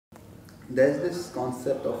There's this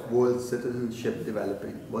concept of world citizenship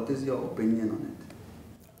developing. What is your opinion on it?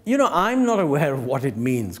 You know, I'm not aware of what it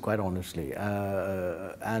means, quite honestly.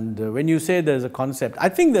 When you say there's a concept, I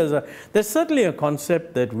think there's certainly a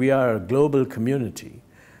concept that we are a global community.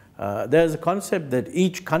 There's a concept that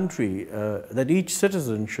each country, that each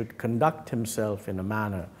citizen should conduct himself in a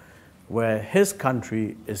manner where his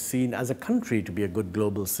country is seen as a country to be a good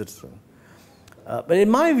global citizen. But in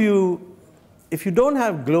my view, if you don't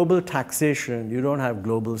have global taxation, you don't have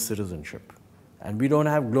global citizenship. And we don't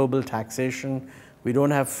have global taxation, we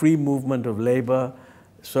don't have free movement of labor.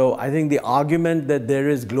 So I think the argument that there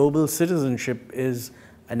is global citizenship is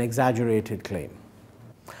an exaggerated claim.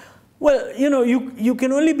 Well, you know, you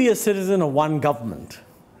can only be a citizen of one government.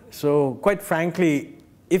 So quite frankly,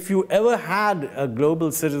 if you ever had a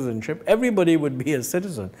global citizenship, everybody would be a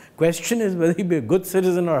citizen. Question is whether you'd be a good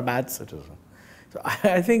citizen or a bad citizen. So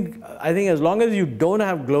I think as long as you don't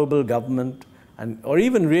have global government, or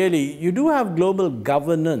even really, you do have global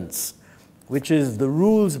governance, which is the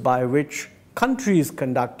rules by which countries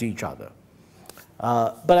conduct each other.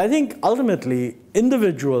 But I think ultimately,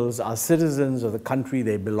 individuals are citizens of the country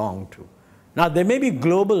they belong to. Now, there may be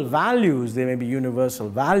global values, there may be universal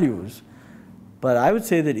values, but I would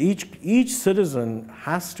say that each citizen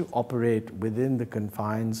has to operate within the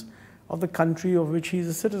confines of the country of which he's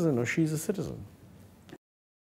a citizen or she's a citizen.